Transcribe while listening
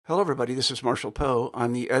Hello, everybody. This is Marshall Poe.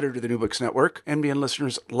 I'm the editor of the New Books Network. NBN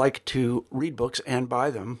listeners like to read books and buy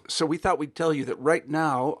them. So we thought we'd tell you that right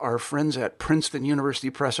now, our friends at Princeton University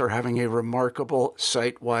Press are having a remarkable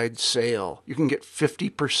site-wide sale. You can get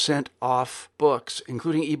 50% off books,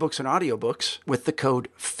 including ebooks and audiobooks, with the code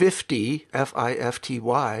 50,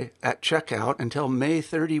 F-I-F-T-Y, at checkout until May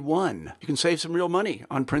 31. You can save some real money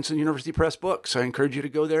on Princeton University Press books. I encourage you to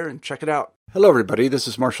go there and check it out. Hello, everybody. This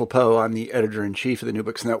is Marshall Poe. I'm the editor-in-chief of the New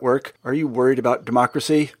Books Network. Are you worried about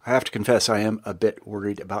democracy? I have to confess, I am a bit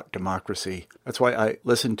worried about democracy. That's why I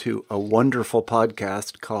listen to a wonderful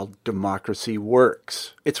podcast called Democracy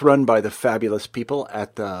Works. It's run by the fabulous people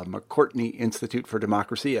at the McCourtney Institute for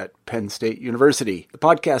Democracy at Penn State University. The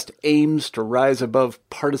podcast aims to rise above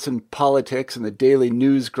partisan politics and the daily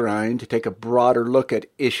news grind to take a broader look at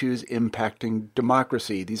issues impacting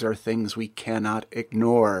democracy. These are things we cannot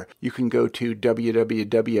ignore. You can go to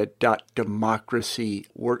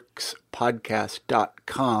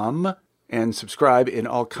www.democracyworkspodcast.com and subscribe in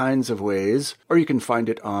all kinds of ways, or you can find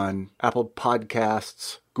it on Apple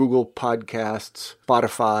Podcasts, Google Podcasts,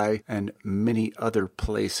 Spotify, and many other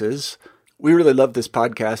places. We really love this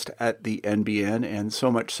podcast at the NBN, and so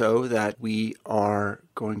much so that we are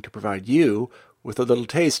going to provide you with a little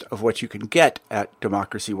taste of what you can get at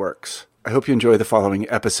Democracy Works. I hope you enjoy the following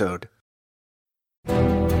episode.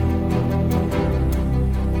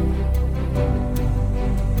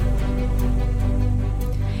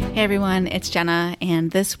 Hey everyone, it's Jenna,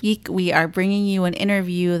 and this week we are bringing you an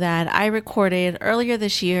interview that I recorded earlier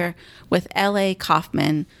this year with L.A.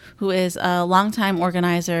 Kauffman, who is a longtime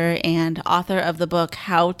organizer and author of the book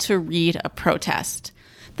How to Read a Protest.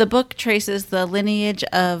 The book traces the lineage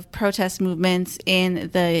of protest movements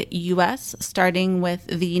in the U.S., starting with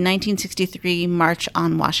the 1963 March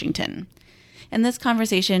on Washington. In this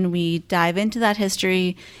conversation, we dive into that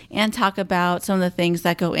history and talk about some of the things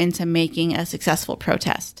that go into making a successful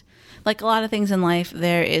protest. Like a lot of things in life,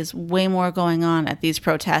 there is way more going on at these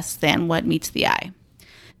protests than what meets the eye.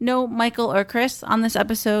 No Michael or Chris on this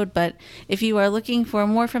episode, but if you are looking for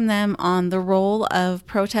more from them on the role of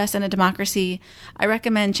protest in a democracy, I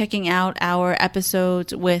recommend checking out our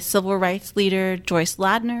episodes with civil rights leader Joyce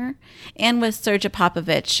Ladner and with Srđan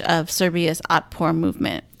Popović of Serbia's Otpor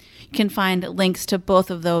movement. You can find links to both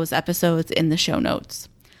of those episodes in the show notes.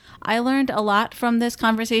 I learned a lot from this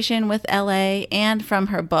conversation with LA and from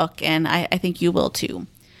her book, and I think you will too.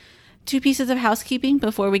 Two pieces of housekeeping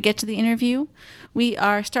before we get to the interview. We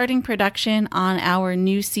are starting production on our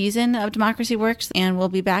new season of Democracy Works, and we'll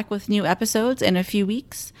be back with new episodes in a few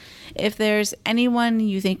weeks. If there's anyone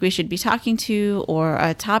you think we should be talking to or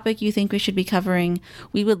a topic you think we should be covering,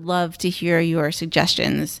 we would love to hear your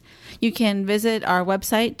suggestions. You can visit our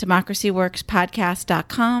website,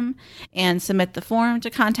 democracyworkspodcast.com, and submit the form to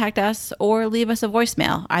contact us or leave us a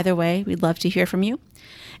voicemail. Either way, we'd love to hear from you.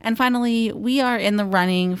 And finally, we are in the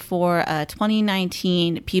running for a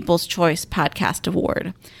 2019 People's Choice Podcast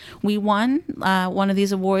Award. We won one of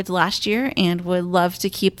these awards last year and would love to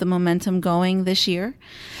keep the momentum going this year.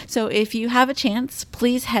 So if you have a chance,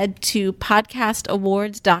 please head to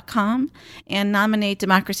podcastawards.com and nominate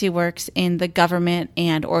Democracy Works in the government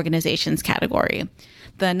and organizations category.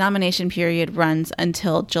 The nomination period runs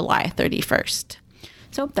until July 31st.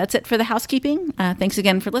 So that's it for the housekeeping. Thanks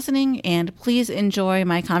again for listening, and please enjoy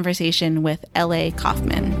my conversation with L.A.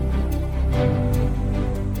 Kauffman.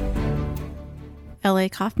 L.A.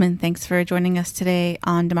 Kauffman, thanks for joining us today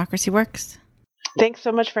on Democracy Works. Thanks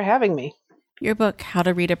so much for having me. Your book, How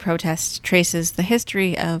to Read a Protest, traces the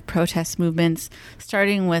history of protest movements,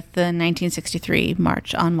 starting with the 1963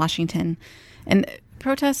 March on Washington. And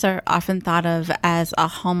protests are often thought of as a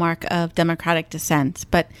hallmark of democratic dissent,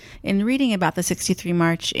 but in reading about the 63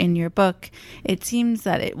 March in your book, it seems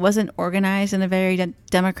that it wasn't organized in a very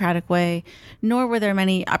democratic way, nor were there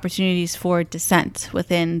many opportunities for dissent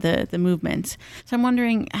within the movement. So I'm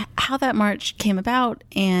wondering how that march came about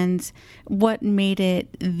and what made it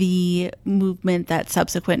the movement that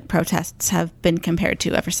subsequent protests have been compared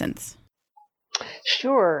to ever since.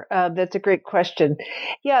 Sure. That's a great question.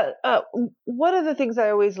 Yeah. One of the things I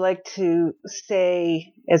always like to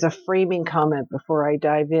say as a framing comment before I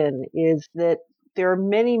dive in is that there are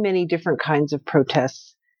many, many different kinds of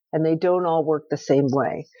protests, and they don't all work the same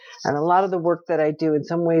way. And a lot of the work that I do in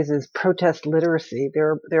some ways is protest literacy.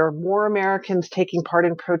 There are more Americans taking part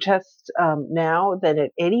in protests now than at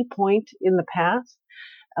any point in the past.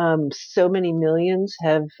 So many millions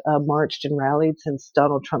have marched and rallied since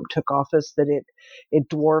Donald Trump took office that it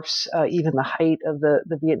dwarfs even the height of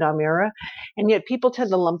the Vietnam era. And yet people tend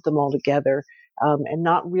to lump them all together and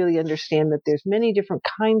not really understand that there's many different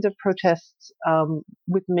kinds of protests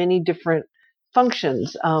with many different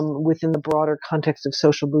functions within the broader context of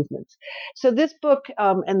social movements. So this book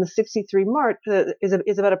and the 63 March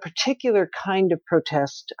is about a particular kind of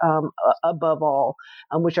protest above all,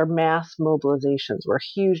 which are mass mobilizations where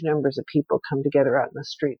huge numbers of people come together out in the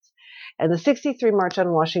streets. And the 63 March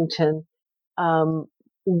on Washington,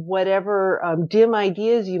 whatever dim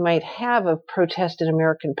ideas you might have of protest in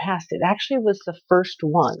American past, it actually was the first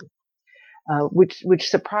one. Which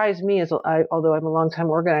surprised me, although I'm a longtime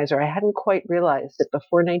organizer, I hadn't quite realized that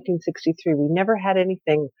before 1963 we never had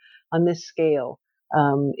anything on this scale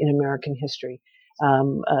in American history.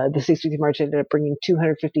 The 63 March ended up bringing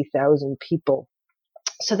 250,000 people.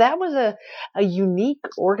 So that was a unique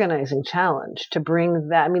organizing challenge to bring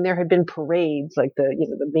that. I mean, there had been parades like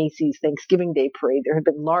the Macy's Thanksgiving Day Parade. There had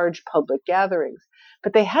been large public gatherings,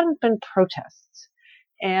 but they hadn't been protests.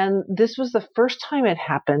 And this was the first time it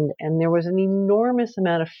happened, and there was an enormous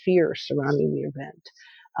amount of fear surrounding the event.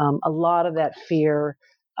 A lot of that fear,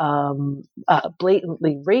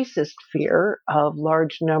 blatantly racist fear of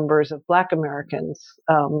large numbers of Black Americans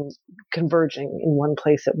converging in one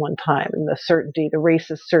place at one time, and the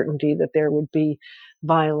racist certainty that there would be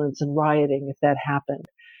violence and rioting if that happened.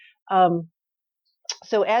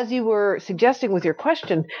 So as you were suggesting with your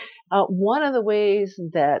question, one of the ways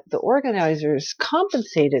that the organizers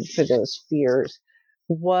compensated for those fears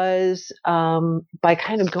was by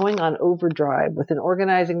kind of going on overdrive with an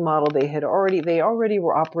organizing model. They already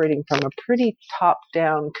were operating from a pretty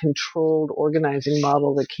top-down controlled organizing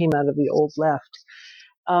model that came out of the old left.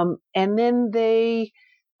 And then they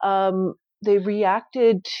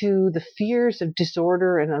reacted to the fears of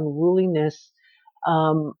disorder and unruliness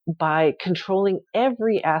by controlling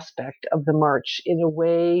every aspect of the march in a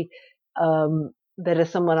way that,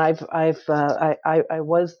 as someone I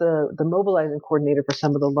was the mobilizing coordinator for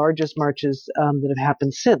some of the largest marches that have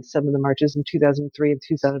happened since, some of the marches in 2003 and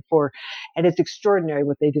 2004, and it's extraordinary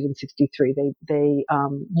what they did in '63. They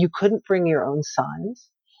you couldn't bring your own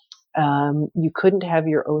signs, you couldn't have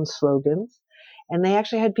your own slogans, and they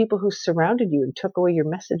actually had people who surrounded you and took away your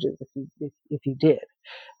messages if you did.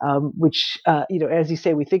 Which, as you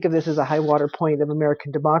say, we think of this as a high water point of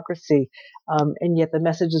American democracy, and yet the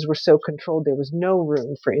messages were so controlled there was no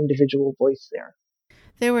room for individual voice there.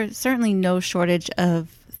 There were certainly no shortage of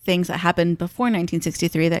things that happened before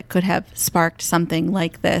 1963 that could have sparked something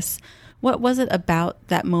like this. What was it about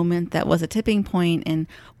that moment that was a tipping point, and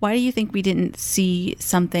why do you think we didn't see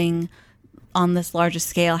something on this larger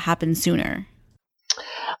scale happen sooner?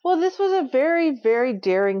 Well, this was a very, very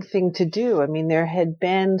daring thing to do. I mean, there had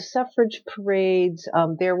been suffrage parades.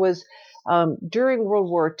 There was, during World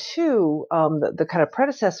War II, the kind of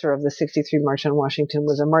predecessor of the 63 March on Washington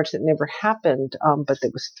was a march that never happened, but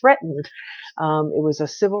that was threatened. It was a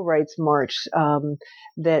civil rights march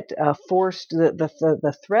that forced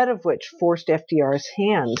the threat of which forced FDR's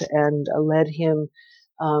hand and led him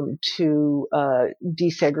to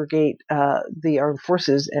desegregate the armed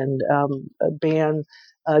forces and ban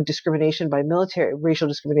racial discrimination by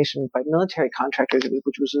military contractors,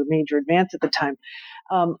 which was a major advance at the time.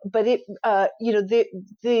 But it,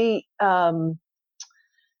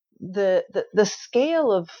 the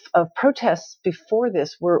scale of protests before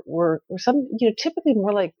this were some, typically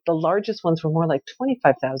more like the largest ones were more like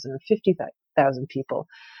 25,000 or 50,000 people.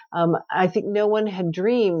 I think no one had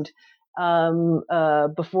dreamed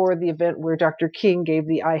before the event where Dr. King gave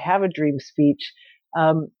the "I Have a Dream" speech,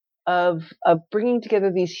 of bringing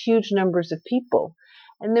together these huge numbers of people.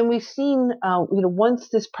 And then we've seen, once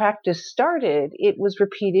this practice started, it was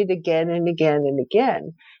repeated again and again and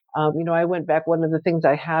again. I went back. One of the things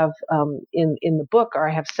I have in the book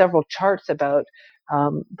I have several charts about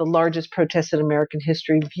the largest protests in American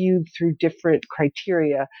history viewed through different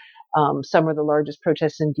criteria. Some are the largest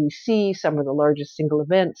protests in D.C., some are the largest single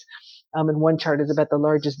events, and one chart is about the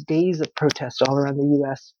largest days of protest all around the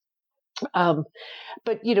U.S.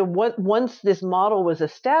 But once this model was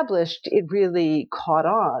established, it really caught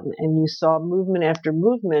on, and you saw movement after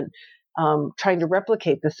movement trying to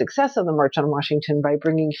replicate the success of the March on Washington by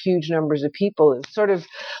bringing huge numbers of people. It's sort of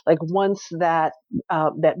like once that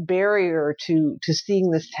barrier to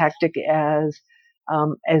seeing this tactic as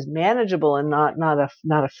manageable and not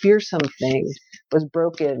a fearsome thing was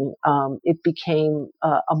broken, it became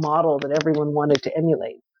a model that everyone wanted to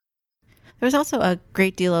emulate. There was also a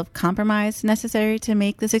great deal of compromise necessary to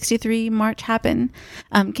make the 63 March happen.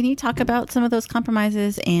 Can you talk about some of those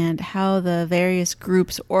compromises and how the various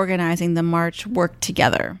groups organizing the march worked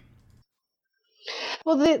together?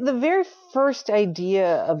 Well, the very first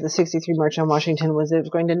idea of the 63 March on Washington was it was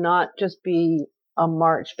going to not just be a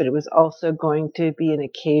march, but it was also going to be an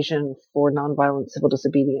occasion for nonviolent civil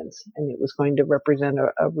disobedience. And it was going to represent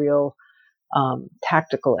a real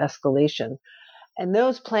tactical escalation. And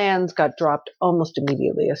those plans got dropped almost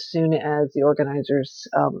immediately as soon as the organizers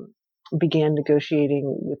began negotiating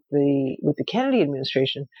with the Kennedy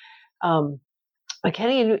administration. The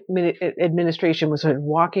Kennedy administration was sort of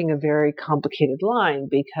walking a very complicated line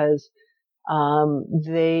because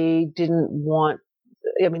they didn't want.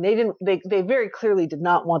 I mean, they very clearly did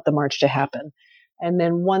not want the march to happen. And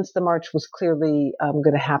then once the march was clearly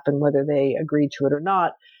going to happen, whether they agreed to it or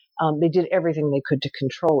not, they did everything they could to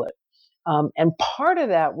control it. And part of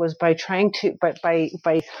that was by trying to,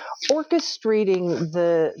 by orchestrating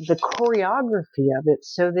the choreography of it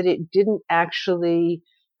so that it didn't actually,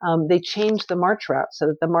 they changed the march route so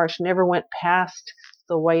that the march never went past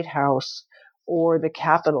the White House or the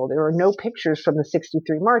Capitol. There are no pictures from the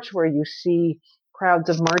 63 march where you see crowds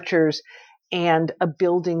of marchers and a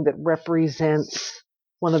building that represents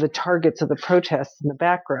one of the targets of the protests in the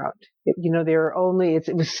background. It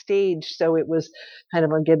was staged, so it was kind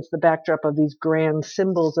of against the backdrop of these grand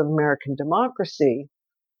symbols of American democracy,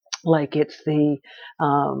 like it's the,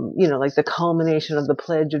 like the culmination of the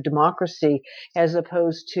Pledge of Democracy, as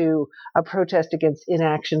opposed to a protest against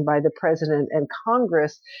inaction by the president and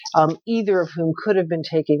Congress, either of whom could have been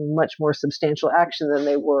taking much more substantial action than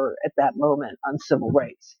they were at that moment on civil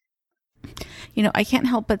rights. I can't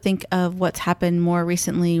help but think of what's happened more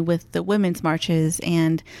recently with the women's marches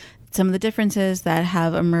and some of the differences that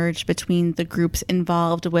have emerged between the groups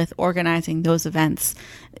involved with organizing those events.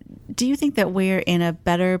 Do you think that we're in a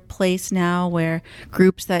better place now where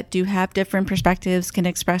groups that do have different perspectives can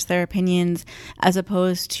express their opinions as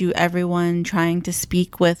opposed to everyone trying to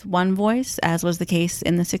speak with one voice, as was the case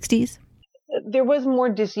in the 60s? There was more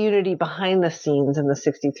disunity behind the scenes in the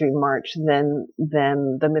 63 March than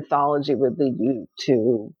the mythology would lead you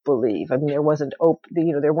to believe. I mean, there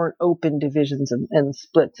weren't open divisions and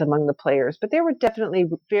splits among the players, but there were definitely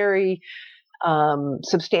very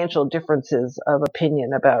substantial differences of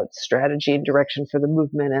opinion about strategy and direction for the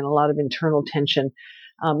movement, and a lot of internal tension.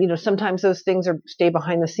 Sometimes those things stay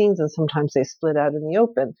behind the scenes, and sometimes they split out in the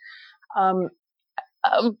open.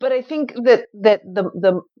 But I think that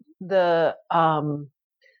the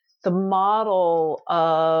model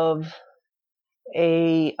of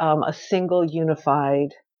a single unified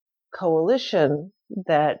coalition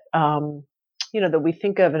that that we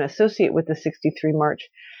think of and associate with the 63 March,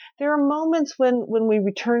 there are moments when we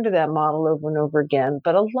return to that model over and over again,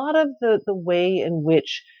 but a lot of the way in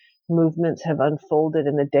which movements have unfolded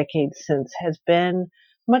in the decades since has been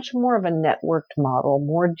much more of a networked model,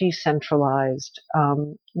 more decentralized,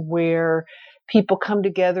 where people come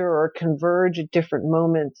together or converge at different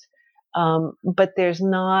moments, but there's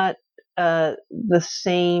not the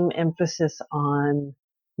same emphasis on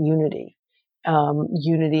unity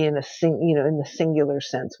in the singular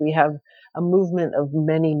sense. We have a movement of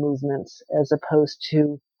many movements as opposed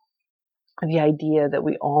to the idea that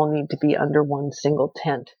we all need to be under one single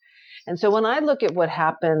tent. And so when I look at what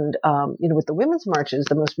happened, with the women's marches,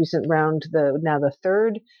 the most recent round, the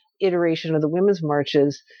third iteration of the women's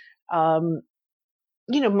marches, my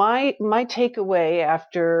takeaway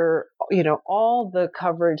after, all the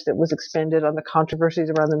coverage that was expended on the controversies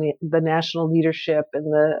around the national leadership and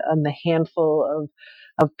the handful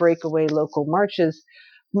of breakaway local marches,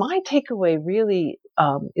 my takeaway really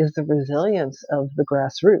is the resilience of the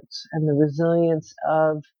grassroots and the resilience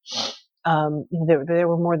of there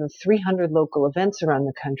were more than 300 local events around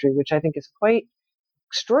the country, which I think is quite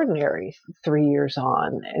extraordinary 3 years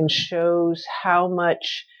on, and shows how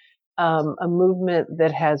much a movement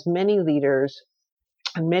that has many leaders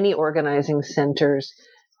and many organizing centers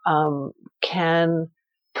can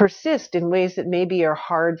persist in ways that maybe are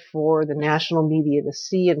hard for the national media to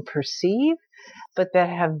see and perceive, but that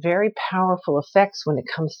have very powerful effects when it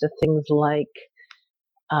comes to things like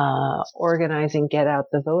organizing get out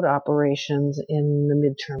the vote operations in the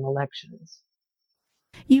midterm elections.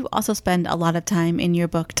 You also spend a lot of time in your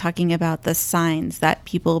book talking about the signs that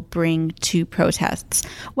people bring to protests.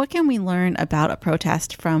 What can we learn about a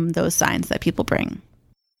protest from those signs that people bring?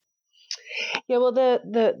 Yeah, well,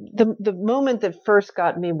 the moment that first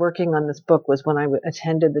got me working on this book was when I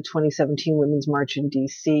attended the 2017 Women's March in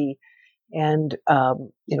D.C. And,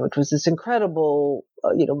 it was this incredible,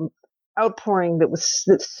 outpouring that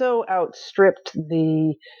so outstripped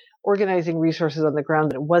the organizing resources on the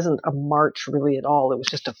ground that it wasn't a march really at all. It was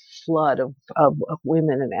just a flood of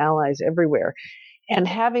women and allies everywhere. And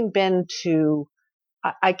having been to,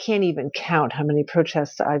 I can't even count how many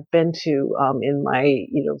protests I've been to in my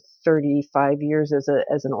 35 years as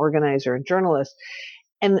an organizer and journalist,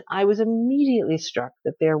 and I was immediately struck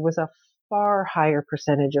that there was a far higher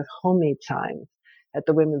percentage of homemade signs at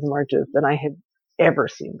the women's marches than I had ever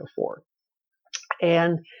seen before.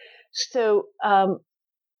 And so, and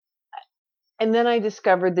then I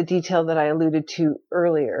discovered the detail that I alluded to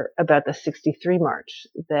earlier about the 63 March,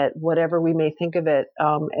 that whatever we may think of it,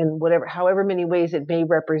 and however many ways it may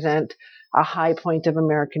represent a high point of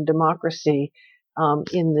American democracy,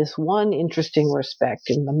 in this one interesting respect,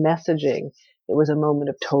 in the messaging, it was a moment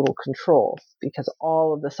of total control because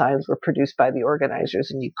all of the signs were produced by the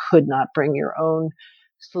organizers and you could not bring your own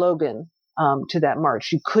slogan to that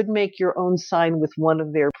march. You could make your own sign with one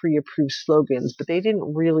of their pre-approved slogans, but they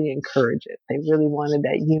didn't really encourage it. They really wanted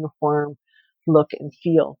that uniform look and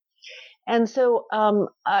feel. And so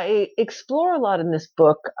I explore a lot in this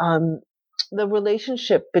book the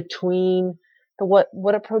relationship between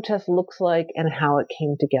what a protest looks like and how it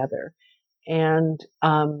came together, and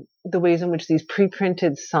the ways in which these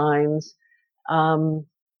pre-printed signs, well,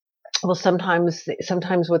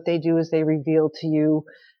 sometimes what they do is they reveal to you,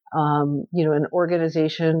 an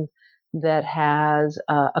organization that has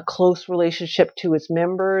a close relationship to its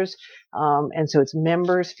members, and so its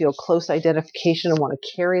members feel close identification and want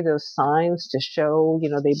to carry those signs to show,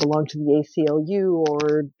 they belong to the ACLU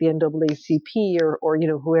or the NAACP or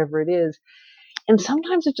whoever it is. And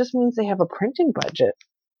sometimes it just means they have a printing budget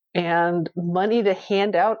and money to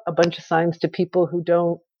hand out a bunch of signs to people who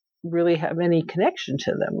don't really have any connection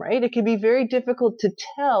to them, right? It can be very difficult to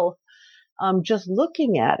tell just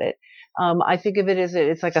looking at it. I think of it as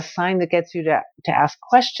it's like a sign that gets you to ask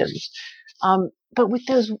questions. But with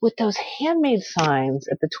those handmade signs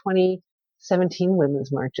at the 2017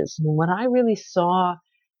 women's marches, what I really saw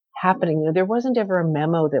happening, there wasn't ever a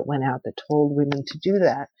memo that went out that told women to do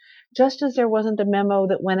that, just as there wasn't a memo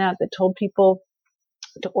that went out that told people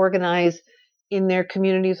to organize in their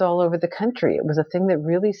communities all over the country. It was a thing that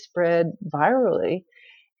really spread virally.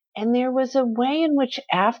 And there was a way in which,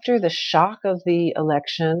 after the shock of the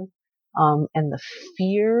election, and the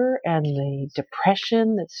fear and the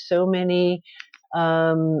depression that so many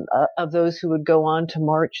of those who would go on to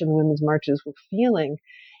march in women's marches were feeling,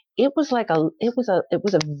 it was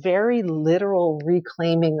a very literal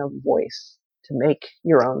reclaiming of voice to make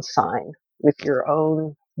your own sign with your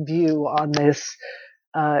own view on this,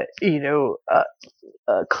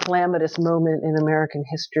 calamitous moment in American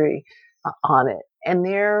history on it. And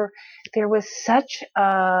there was such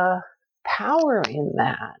a power in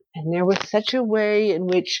that, and there was such a way in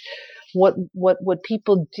which what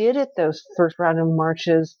people did at those first round of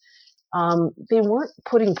marches, they weren't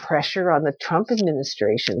putting pressure on the Trump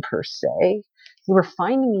administration per se. They were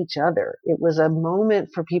finding each other. It was a moment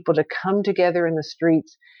for people to come together in the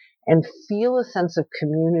streets and feel a sense of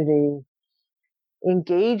community,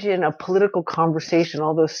 engage in a political conversation.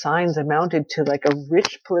 All those signs amounted to like a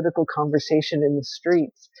rich political conversation in the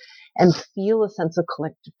streets, and feel a sense of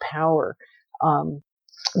collective power,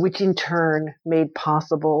 which in turn made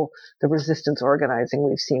possible the resistance organizing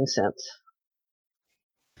we've seen since.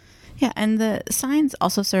 Yeah, and the signs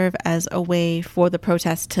also serve as a way for the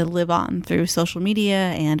protest to live on through social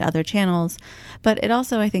media and other channels. But it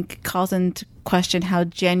also, I think, calls into question how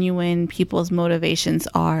genuine people's motivations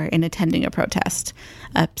are in attending a protest.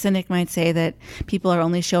 A cynic might say that people are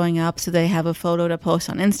only showing up so they have a photo to post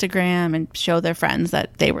on Instagram and show their friends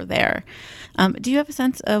that they were there. Do you have a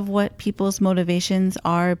sense of what people's motivations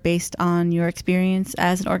are based on your experience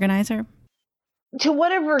as an organizer? To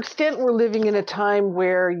whatever extent we're living in a time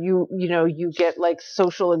where you get like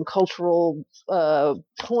social and cultural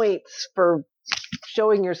points for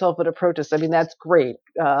showing yourself at a protest. I mean, that's great.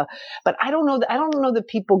 But I don't know that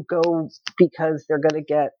people go because they're going to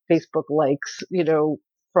get Facebook likes,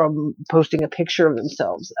 from posting a picture of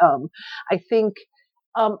themselves. I think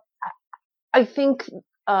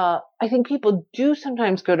people do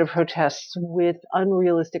sometimes go to protests with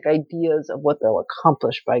unrealistic ideas of what they'll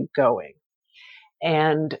accomplish by going.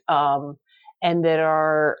 And that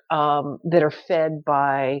are fed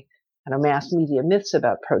by mass media myths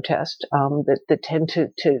about protest, that tend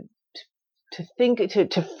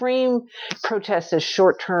to frame protests as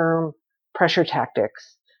short-term pressure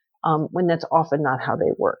tactics, when that's often not how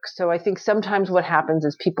they work. So I think sometimes what happens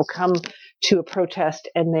is people come to a protest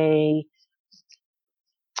and they,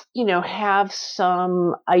 have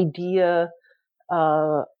some idea.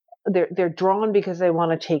 They're drawn because they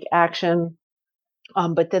want to take action.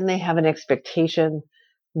 But then they have an expectation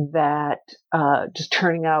that just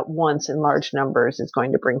turning out once in large numbers is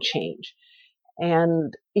going to bring change.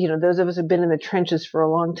 And, those of us who've been in the trenches for a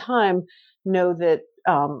long time know that,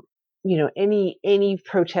 any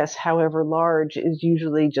protest, however large, is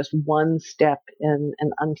usually just one step in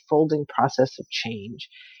an unfolding process of change.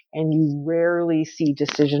 And you rarely see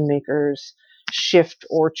decision makers shift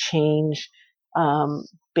or change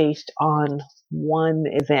based on one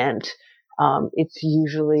event. It's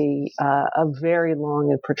usually a very long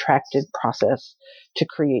and protracted process to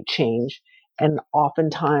create change. And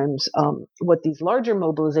oftentimes, what these larger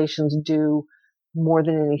mobilizations do more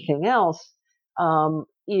than anything else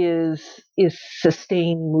is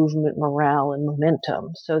sustain movement morale and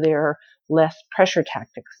momentum. So they are less pressure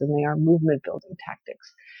tactics than they are movement building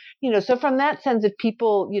tactics. So from that sense, if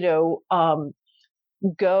people,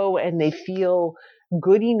 go and they feel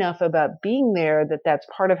good enough about being there that that's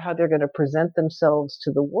part of how they're going to present themselves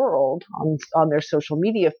to the world on their social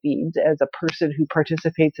media feeds as a person who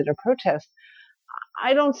participates in a protest,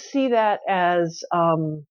 I don't see that as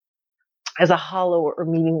a hollow or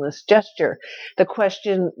meaningless gesture. The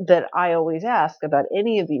question that I always ask about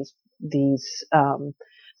any of these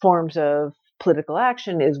forms of political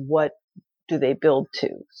action is, what do they build to?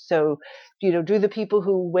 So, do the people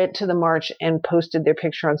who went to the march and posted their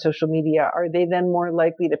picture on social media, are they then more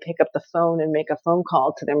likely to pick up the phone and make a phone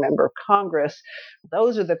call to their member of Congress?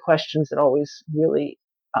 Those are the questions that always really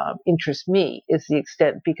interest me, is the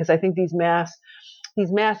extent, because I think these mass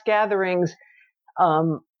gatherings,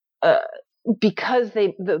 because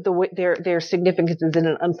their significance is in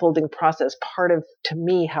an unfolding process. Part of, to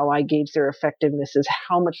me, how I gauge their effectiveness is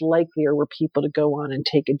how much likelier were people to go on and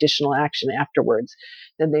take additional action afterwards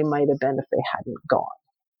than they might have been if they hadn't gone.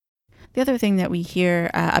 The other thing that we hear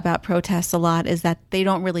about protests a lot is that they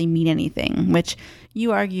don't really mean anything, which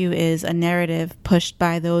you argue is a narrative pushed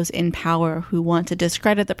by those in power who want to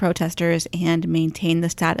discredit the protesters and maintain the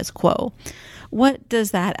status quo. What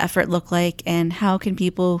does that effort look like, and how can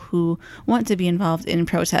people who want to be involved in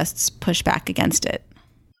protests push back against it?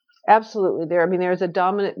 Absolutely. There's a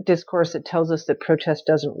dominant discourse that tells us that protest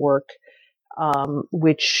doesn't work,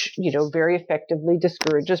 which, very effectively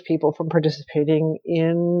discourages people from participating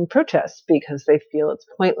in protests because they feel it's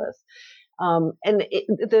pointless.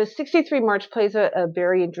 The 63 March plays a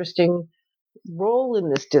very interesting role in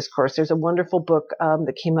this discourse. There's a wonderful book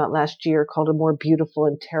that came out last year called A More Beautiful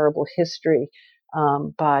and Terrible History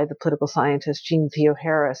by the political scientist Jean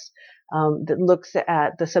Theoharis, that looks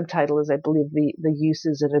at, the subtitle is, I believe, the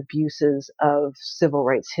uses and abuses of civil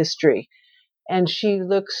rights history. And she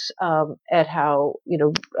looks at how,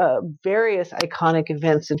 various iconic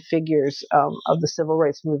events and figures of the civil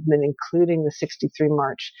rights movement, including the 63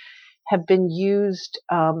 March, have been used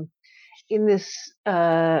in this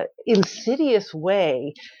insidious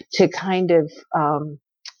way to kind of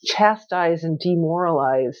chastise and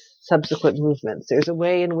demoralize subsequent movements. There's a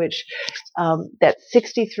way in which that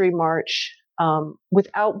 63 March,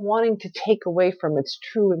 without wanting to take away from its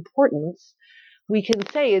true importance, we can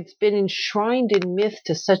say it's been enshrined in myth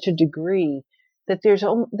to such a degree that there's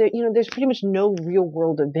pretty much no real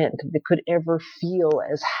world event that could ever feel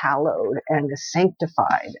as hallowed and as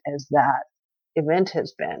sanctified as that event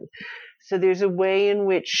has been. So there's a way in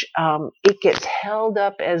which it gets held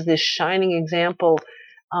up as this shining example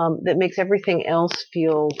that makes everything else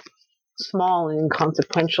feel small and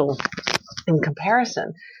inconsequential in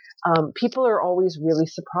comparison. People are always really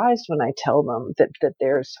surprised when I tell them that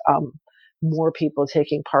there's more people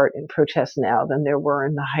taking part in protests now than there were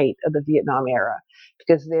in the height of the Vietnam era.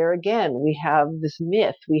 Because there again, we have this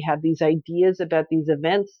myth, we have these ideas about these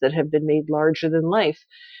events that have been made larger than life.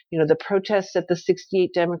 The protests at the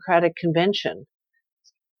 68 Democratic Convention,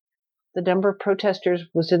 the number of protesters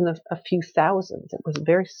was in a few thousands. It was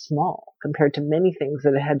very small compared to many things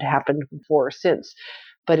that had happened before or since.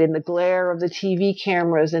 But in the glare of the TV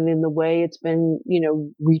cameras and in the way it's been,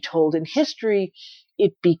 retold in history,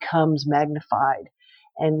 it becomes magnified.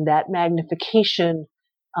 And that magnification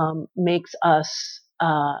makes us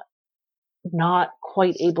not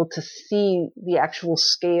quite able to see the actual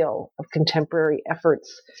scale of contemporary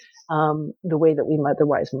efforts the way that we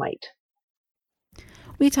otherwise might.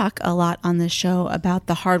 We talk a lot on this show about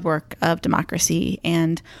the hard work of democracy,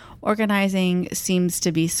 and organizing seems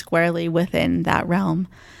to be squarely within that realm.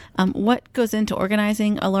 What goes into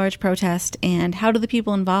organizing a large protest, and how do the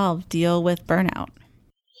people involved deal with burnout?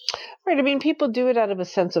 Right. People do it out of a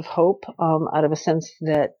sense of hope, out of a sense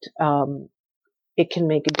that it can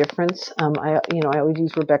make a difference. I always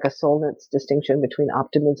use Rebecca Solnit's distinction between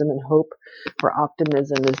optimism and hope, where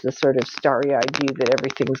optimism is the sort of starry-eyed view that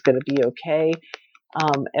everything's going to be okay,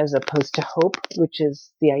 as opposed to hope, which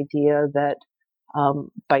is the idea that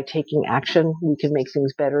by taking action, we can make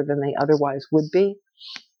things better than they otherwise would be.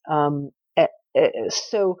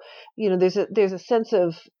 So, there's a sense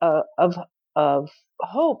of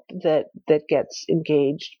hope that gets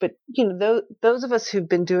engaged. But, those of us who've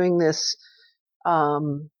been doing this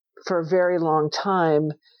for a very long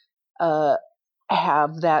time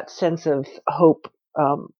have that sense of hope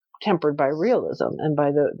tempered by realism and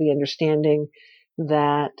by the understanding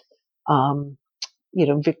that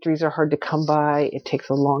Victories are hard to come by. It takes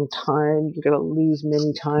a long time. You're going to lose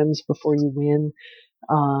many times before you win.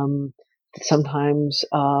 Sometimes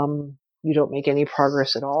you don't make any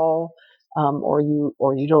progress at all, or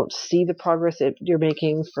you don't see the progress that you're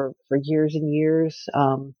making for years and years.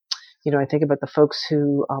 I think about the folks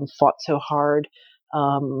who fought so hard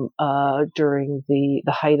during the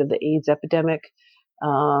height of the AIDS epidemic,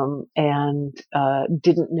 and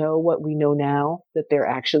didn't know what we know now, that their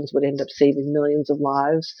actions would end up saving millions of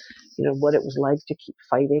lives, what it was like to keep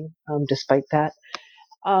fighting despite that.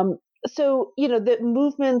 So, the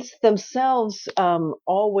movements themselves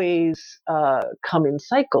always come in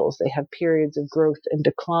cycles. They have periods of growth and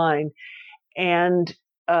decline. And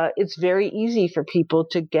it's very easy for people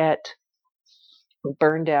to get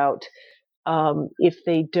burned out if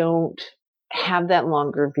they don't have that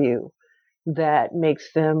longer view that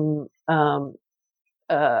makes them,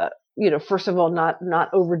 first of all, not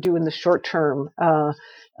overdo in the short term,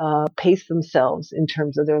 pace themselves in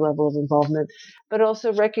terms of their level of involvement, but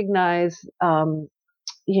also recognize,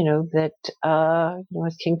 that,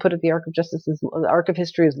 as King put it, the arc of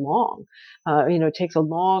history is long. It takes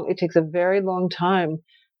a very long time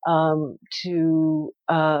to,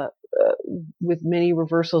 with many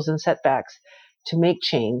reversals and setbacks, to make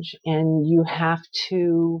change, and you have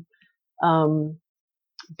to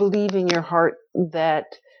believe in your heart that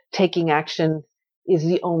taking action is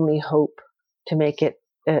the only hope to make it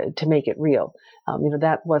real.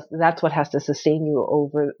 That's what has to sustain you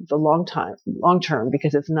over the long term,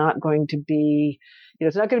 because it's not going to be,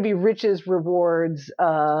 riches, rewards,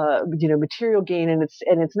 material gain, and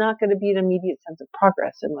it's not going to be an immediate sense of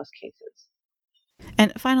progress in most cases.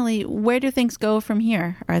 And finally, where do things go from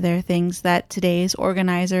here? Are there things that today's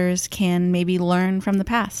organizers can maybe learn from the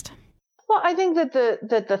past? Well, I think that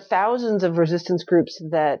the thousands of resistance groups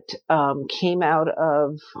that came out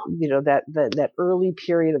of that early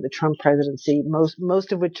period of the Trump presidency,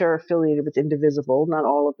 most of which are affiliated with Indivisible, not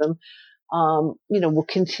all of them, will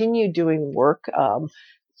continue doing work.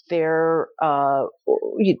 The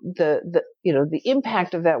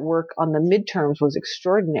impact of that work on the midterms was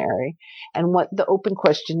extraordinary, and what the open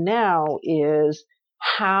question now is,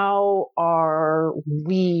 how are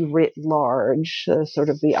we writ large, sort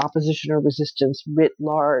of the opposition or resistance writ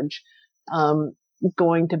large,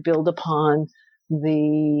 going to build upon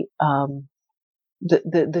the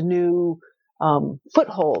new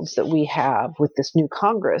footholds that we have with this new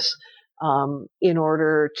Congress, in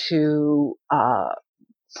order to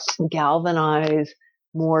galvanize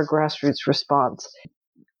more grassroots response.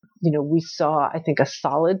 We saw, I think, a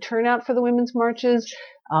solid turnout for the women's marches.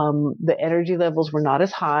 The energy levels were not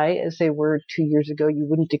as high as they were 2 years ago. You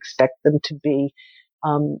wouldn't expect them to be.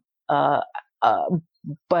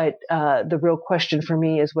 But the real question for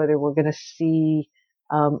me is whether we're going to see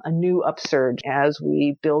a new upsurge as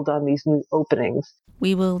we build on these new openings.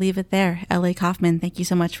 We will leave it there. L.A. Kaufman, thank you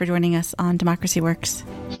so much for joining us on Democracy Works.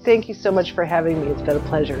 Thank you so much for having me. It's been a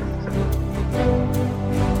pleasure.